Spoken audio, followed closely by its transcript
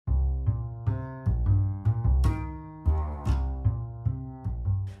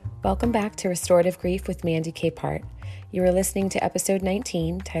Welcome back to Restorative Grief with Mandy Capehart. You are listening to episode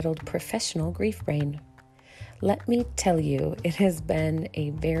 19 titled Professional Grief Brain. Let me tell you, it has been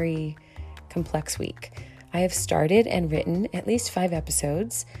a very complex week. I have started and written at least 5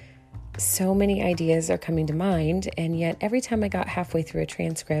 episodes. So many ideas are coming to mind, and yet every time I got halfway through a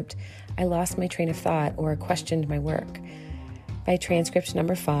transcript, I lost my train of thought or questioned my work. By transcript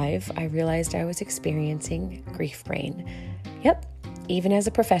number 5, I realized I was experiencing grief brain. Yep. Even as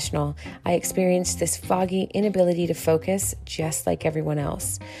a professional, I experienced this foggy inability to focus just like everyone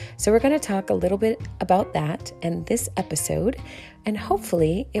else. So we're going to talk a little bit about that in this episode, and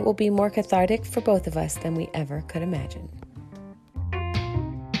hopefully it will be more cathartic for both of us than we ever could imagine.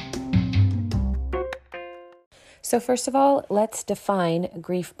 So first of all, let's define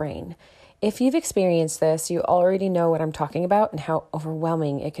grief brain. If you've experienced this, you already know what I'm talking about and how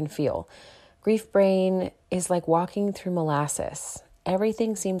overwhelming it can feel. Grief brain is like walking through molasses.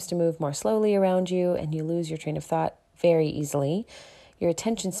 Everything seems to move more slowly around you, and you lose your train of thought very easily. Your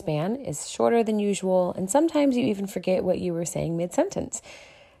attention span is shorter than usual, and sometimes you even forget what you were saying mid-sentence.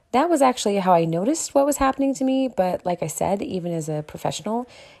 That was actually how I noticed what was happening to me, but like I said, even as a professional,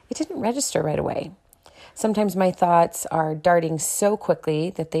 it didn't register right away. Sometimes my thoughts are darting so quickly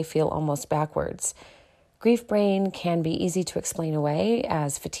that they feel almost backwards. Grief brain can be easy to explain away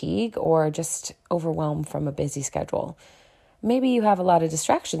as fatigue or just overwhelm from a busy schedule. Maybe you have a lot of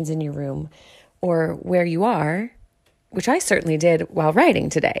distractions in your room or where you are, which I certainly did while writing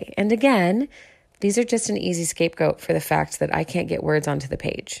today. And again, these are just an easy scapegoat for the fact that I can't get words onto the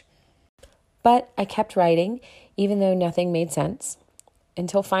page. But I kept writing, even though nothing made sense,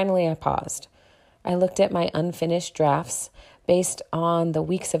 until finally I paused. I looked at my unfinished drafts based on the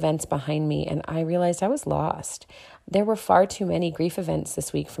week's events behind me, and I realized I was lost. There were far too many grief events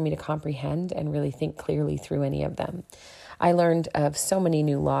this week for me to comprehend and really think clearly through any of them. I learned of so many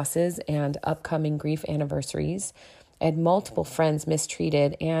new losses and upcoming grief anniversaries. I had multiple friends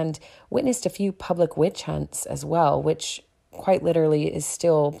mistreated and witnessed a few public witch hunts as well, which quite literally is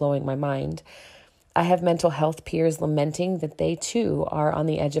still blowing my mind. I have mental health peers lamenting that they too are on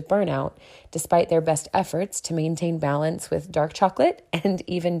the edge of burnout, despite their best efforts to maintain balance with dark chocolate and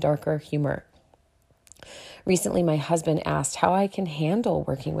even darker humor. Recently, my husband asked how I can handle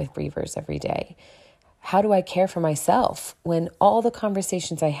working with grievers every day. How do I care for myself when all the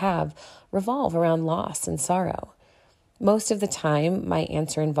conversations I have revolve around loss and sorrow? Most of the time, my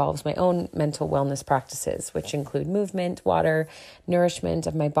answer involves my own mental wellness practices, which include movement, water, nourishment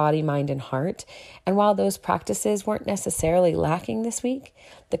of my body, mind, and heart. And while those practices weren't necessarily lacking this week,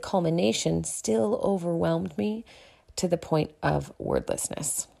 the culmination still overwhelmed me to the point of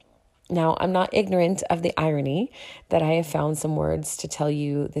wordlessness. Now, I'm not ignorant of the irony that I have found some words to tell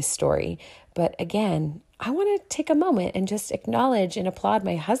you this story. But again, I want to take a moment and just acknowledge and applaud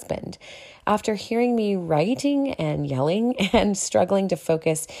my husband. After hearing me writing and yelling and struggling to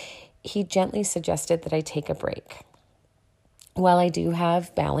focus, he gently suggested that I take a break. While I do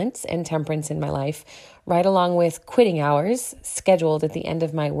have balance and temperance in my life, right along with quitting hours scheduled at the end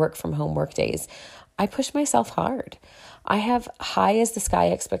of my work from home work days, I push myself hard. I have high as the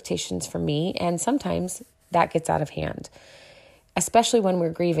sky expectations for me, and sometimes that gets out of hand. Especially when we're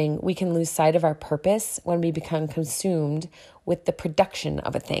grieving, we can lose sight of our purpose when we become consumed with the production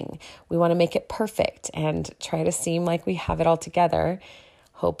of a thing. We want to make it perfect and try to seem like we have it all together,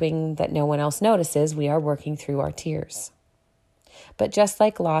 hoping that no one else notices we are working through our tears. But just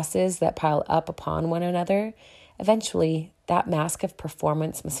like losses that pile up upon one another, eventually that mask of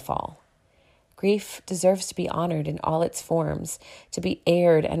performance must fall. Grief deserves to be honored in all its forms, to be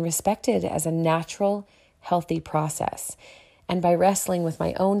aired and respected as a natural, healthy process. And by wrestling with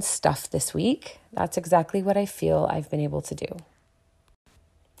my own stuff this week, that's exactly what I feel I've been able to do.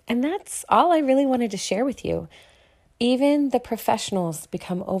 And that's all I really wanted to share with you. Even the professionals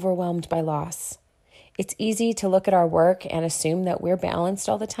become overwhelmed by loss. It's easy to look at our work and assume that we're balanced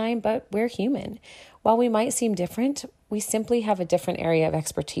all the time, but we're human. While we might seem different, we simply have a different area of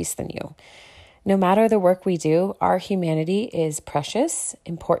expertise than you. No matter the work we do, our humanity is precious,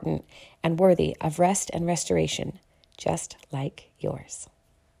 important, and worthy of rest and restoration, just like yours.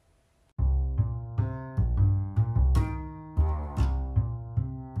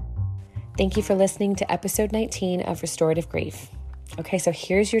 Thank you for listening to episode 19 of Restorative Grief. Okay, so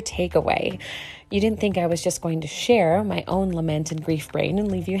here's your takeaway. You didn't think I was just going to share my own lament and grief brain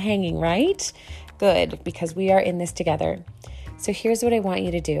and leave you hanging, right? Good, because we are in this together. So here's what I want you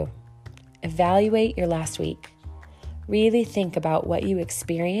to do. Evaluate your last week. Really think about what you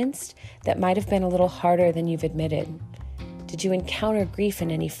experienced that might have been a little harder than you've admitted. Did you encounter grief in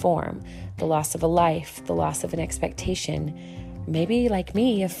any form? The loss of a life, the loss of an expectation, Maybe, like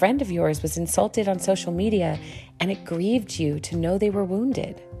me, a friend of yours was insulted on social media and it grieved you to know they were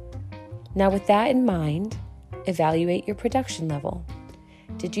wounded. Now, with that in mind, evaluate your production level.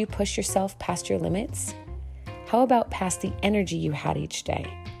 Did you push yourself past your limits? How about past the energy you had each day?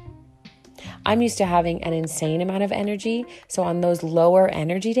 I'm used to having an insane amount of energy, so on those lower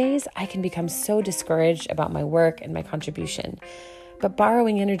energy days, I can become so discouraged about my work and my contribution. But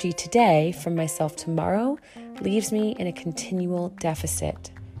borrowing energy today from myself tomorrow leaves me in a continual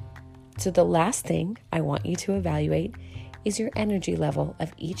deficit. So the last thing I want you to evaluate is your energy level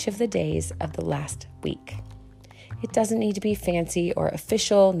of each of the days of the last week. It doesn't need to be fancy or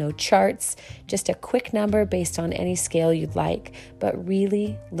official, no charts, just a quick number based on any scale you'd like, but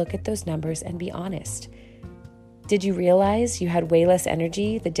really look at those numbers and be honest. Did you realize you had way less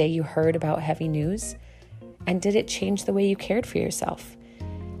energy the day you heard about heavy news? And did it change the way you cared for yourself?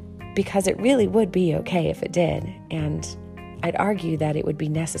 Because it really would be okay if it did, and I'd argue that it would be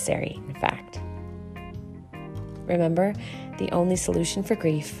necessary, in fact. Remember, the only solution for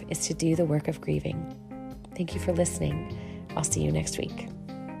grief is to do the work of grieving. Thank you for listening. I'll see you next week.